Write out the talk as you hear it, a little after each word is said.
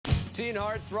teen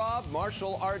heartthrob,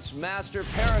 martial arts master,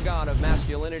 paragon of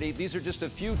masculinity. These are just a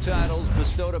few titles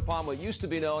bestowed upon what used to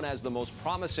be known as the most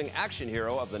promising action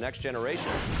hero of the next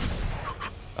generation.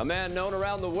 A man known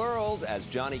around the world as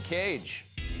Johnny Cage.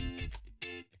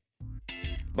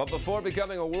 But before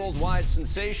becoming a worldwide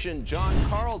sensation, John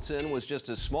Carlton was just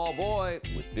a small boy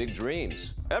with big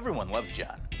dreams. Everyone loved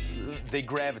John. They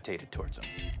gravitated towards him.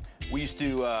 We used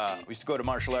to go to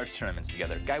martial arts tournaments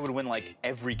together. Guy would win like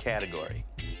every category.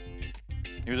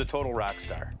 He was a total rock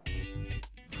star.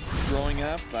 Growing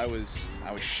up, I was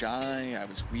shy, I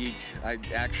was weak. I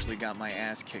actually got my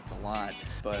ass kicked a lot,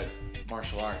 but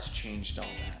martial arts changed all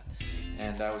that.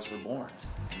 And I was reborn,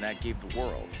 and that gave the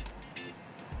world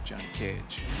Johnny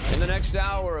Cage. In the next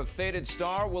hour of Fated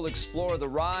Star, we'll explore the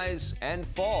rise and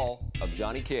fall of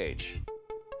Johnny Cage.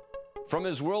 From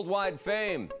his worldwide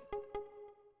fame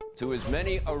to his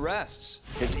many arrests.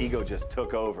 His ego just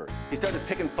took over. He started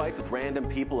picking fights with random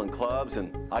people in clubs,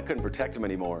 and I couldn't protect him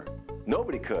anymore.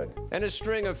 Nobody could. And a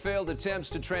string of failed attempts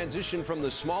to transition from the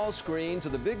small screen to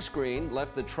the big screen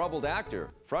left the troubled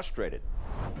actor frustrated.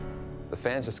 The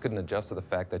fans just couldn't adjust to the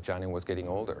fact that Johnny was getting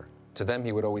older. To them,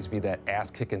 he would always be that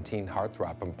ass-kicking teen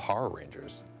heartthrob from Power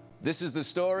Rangers. This is the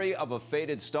story of a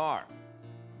fated star.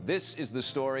 This is the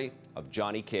story of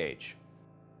Johnny Cage.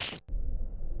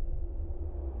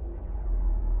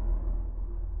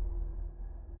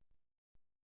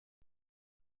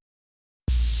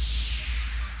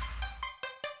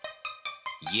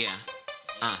 Yeah,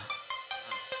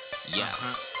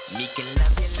 Me can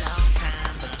love you long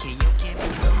time, but KO can't be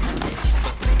no honey.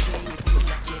 But baby, if you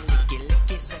like it,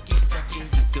 lick it, suck it,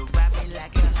 you can ride me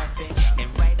like a huffy. And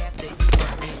right after you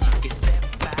fuck me, you can step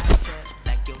by step,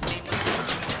 like your name was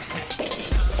Tancharoen.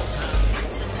 So come,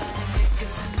 it's a lot of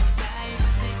niggas in the sky,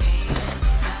 but they ain't as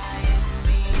fly as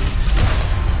me.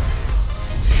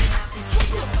 And I'll be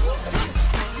screaming over this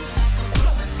world like a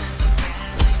woman in the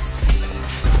galaxy.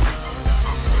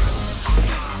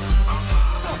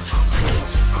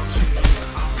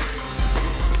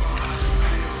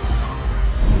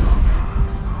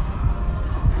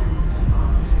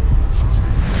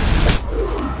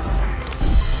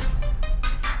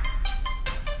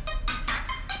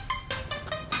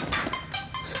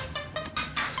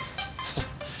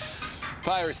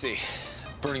 Piracy,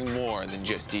 burning more than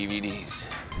just DVDs.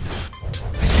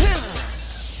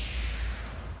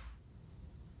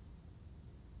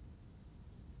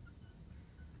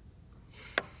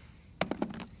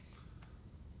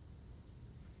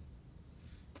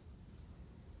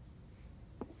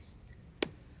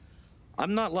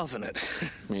 I'm not loving it.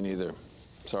 Me neither.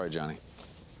 Sorry, Johnny.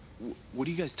 What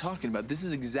are you guys talking about? This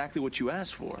is exactly what you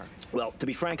asked for. Well, to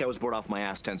be frank, I was bored off my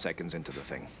ass 10 seconds into the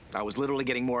thing. I was literally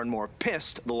getting more and more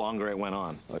pissed the longer it went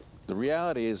on. Look, the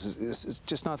reality is it's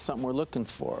just not something we're looking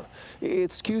for.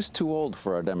 It's skews too old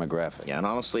for our demographic. Yeah, and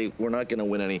honestly, we're not gonna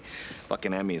win any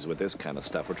fucking Emmys with this kind of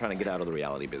stuff. We're trying to get out of the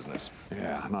reality business.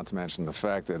 Yeah, not to mention the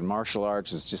fact that martial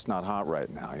arts is just not hot right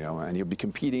now, you know, and you'll be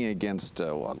competing against,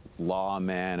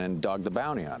 Lawman and Dog the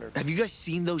Bounty Hunter. Have you guys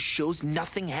seen those shows?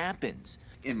 Nothing happens.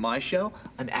 In my show,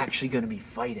 I'm actually gonna be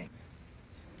fighting.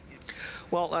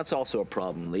 Well, that's also a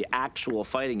problem. The actual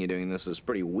fighting you're doing in this is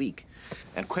pretty weak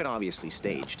and quite obviously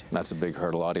staged. That's a big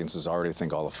hurdle. Audiences already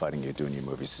think all the fighting you do in your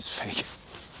movies is fake.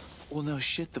 Well, no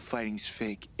shit, the fighting's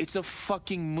fake. It's a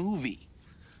fucking movie.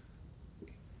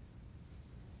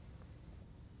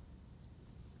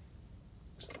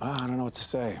 I don't know what to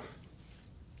say.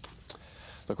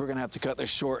 Look, we're gonna have to cut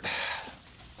this short.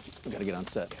 We gotta get on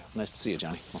set. Nice to see you,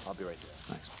 Johnny. I'll be right there.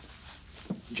 Thanks.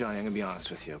 Johnny, I'm gonna be honest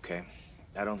with you, okay?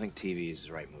 I don't think TV is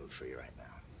the right move for you right now.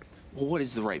 Well, what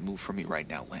is the right move for me right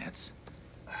now, Lance?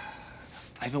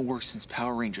 I haven't worked since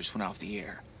Power Rangers went off the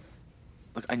air.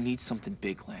 Look, I need something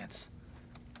big, Lance.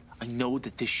 I know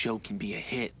that this show can be a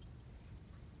hit.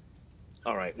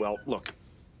 All right, well, look.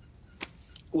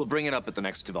 We'll bring it up at the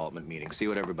next development meeting, see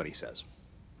what everybody says.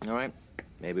 All right?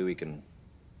 Maybe we can,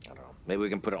 I don't know, maybe we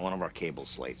can put it on one of our cable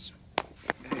slates.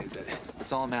 Hey,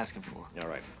 that's all I'm asking for. All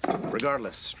right.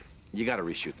 Regardless, you gotta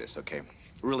reshoot this, okay?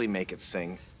 Really make it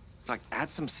sing. Like,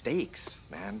 add some stakes,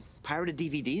 man. Pirated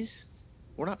DVDs?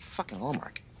 We're not fucking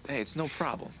Hallmark. Hey, it's no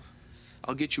problem.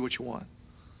 I'll get you what you want.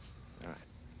 All right.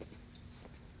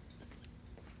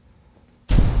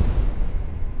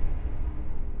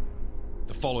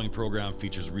 The following program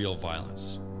features real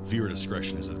violence. Viewer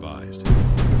discretion is advised.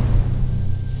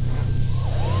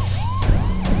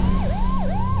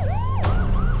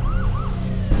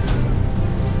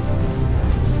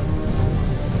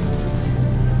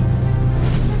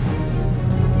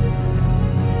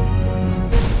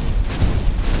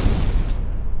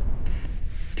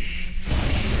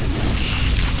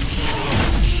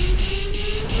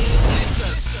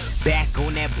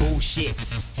 shit.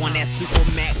 On that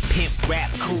Super Mac pimp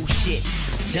rap cool shit.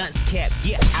 Dunce cap,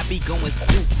 yeah, I be going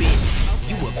stupid.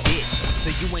 You a bitch, so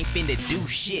you ain't finna do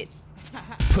shit.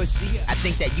 Pussy, I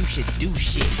think that you should do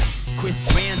shit. Chris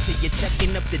Brown till you're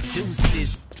chucking up the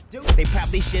deuces. They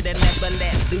probably shoulda never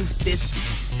let loose this.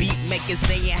 Beat maker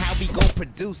saying how we gon'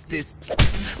 produce this.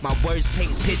 My words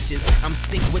paint pictures, I'm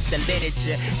sick with the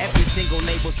literature. Every single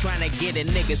label's trying to get a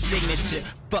nigga signature.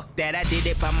 Fuck that, I did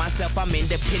it by myself, I'm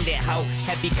independent, ho.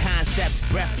 Heavy concepts,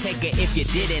 breathtaker if you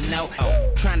didn't know.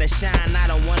 Trying to shine, I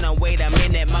don't wanna wait a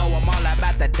minute more. I'm all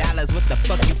about the dollars, what the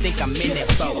fuck you think I'm in it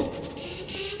for?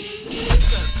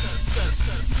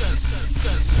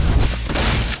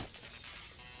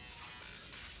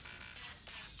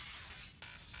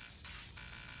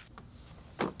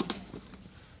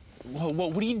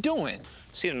 What are you doing?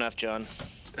 Seen enough, John.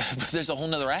 But there's a whole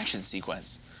nother action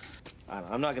sequence.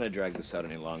 I'm not gonna drag this out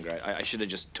any longer. I should have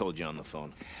just told you on the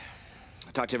phone.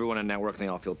 I talked to everyone on network, and they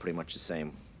all feel pretty much the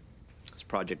same. This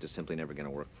project is simply never gonna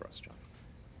work for us, John.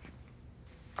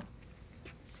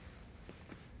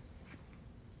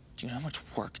 Do you know how much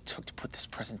work it took to put this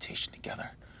presentation together?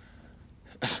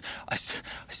 I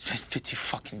spent 50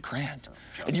 fucking grand.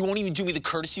 John. And you won't even do me the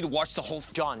courtesy to watch the whole...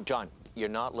 John, you're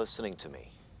not listening to me.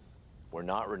 We're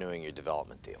not renewing your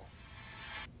development deal.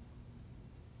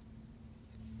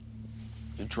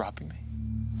 You're dropping me?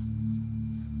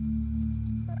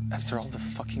 After all the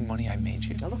fucking money I made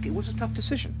you? Now look, it was a tough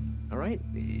decision, all right?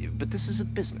 But this is a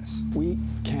business. We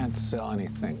can't sell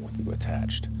anything with you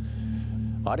attached.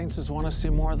 Audiences want to see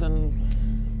more than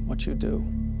what you do.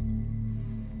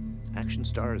 Action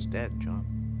Star is dead, John.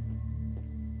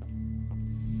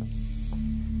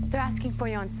 They're asking for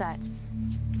you on set.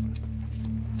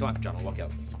 Come on, John, I'll walk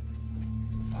out.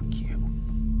 Fuck you.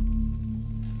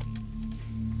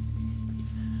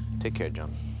 Take care,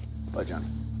 John. Bye, Johnny.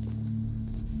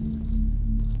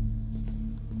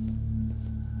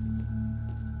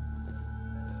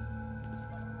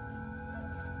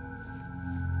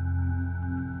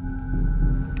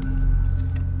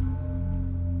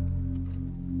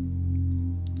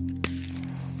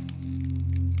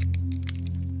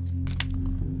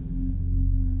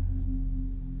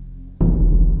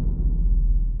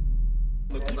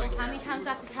 How many times I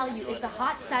have to tell you, it's a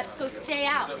hot set, so stay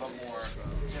out.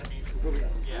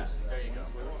 Yeah, there you go.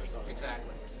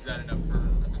 Exactly. Is that enough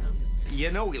for... You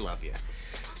know we love you.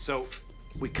 So,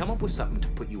 we come up with something to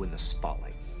put you in the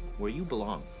spotlight, where you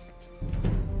belong.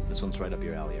 This one's right up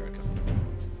your alley, Erica.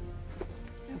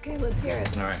 Okay, let's hear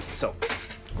it. All right, so,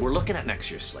 we're looking at next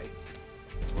year's slate.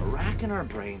 We're racking our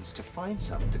brains to find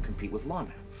something to compete with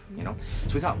Lawman, you know?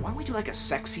 So we thought, why don't we do like a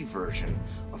sexy version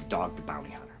of Dog the Bounty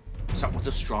Hunter? Something with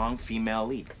a strong female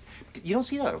lead. You don't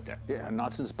see that out there. Yeah,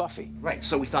 not since Buffy. Right,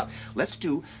 so we thought, let's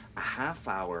do a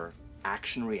half-hour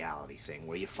action reality thing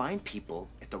where you find people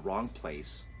at the wrong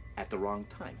place at the wrong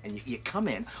time. And you come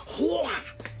in,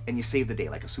 and you save the day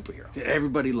like a superhero. Yeah,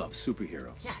 everybody loves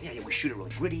superheroes. Yeah, we shoot it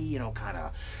really gritty, you know, kind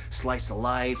of slice of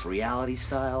life, reality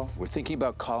style. We're thinking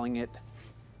about calling it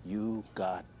You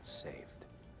Got Saved.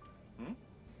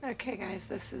 Okay, guys,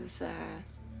 this is,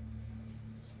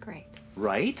 great.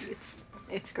 Right?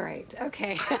 It's great.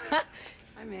 Okay.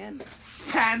 I'm in.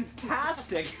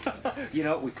 Fantastic! You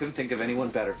know, we couldn't think of anyone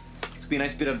better. It's be a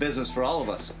nice bit of business for all of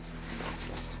us.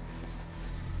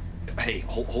 Hey,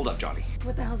 hold up, Johnny.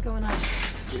 What the hell's going on?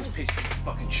 This picture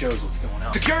fucking shows what's going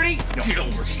on. Security! No, get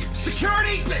over here.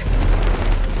 Security!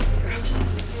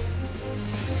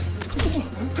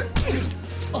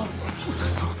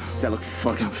 Does that look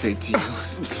fucking fake to you?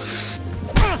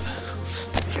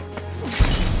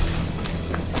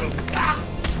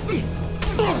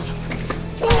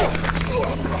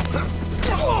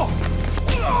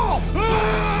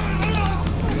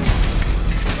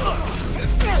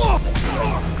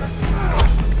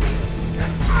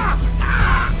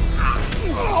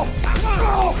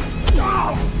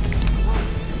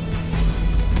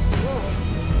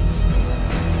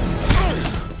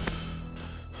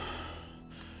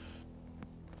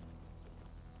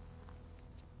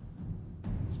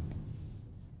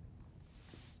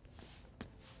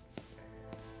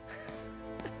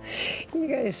 You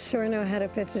guys sure know how to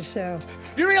pitch a show.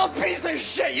 You real piece of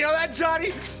shit, you know that, Johnny?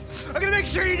 I'm gonna make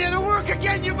sure you do the work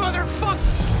again, you motherfucker!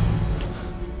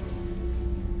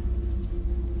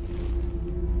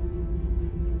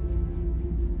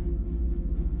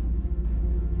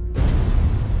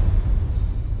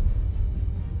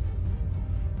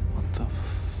 What the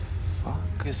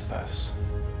fuck is this?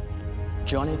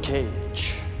 Johnny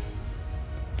Cage.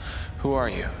 Who are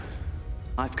you?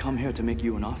 I've come here to make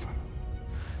you an offer.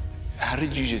 How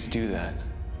did you just do that?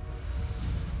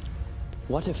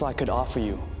 What if I could offer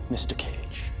you Mr.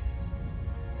 Cage?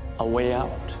 a way out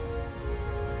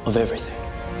of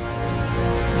everything.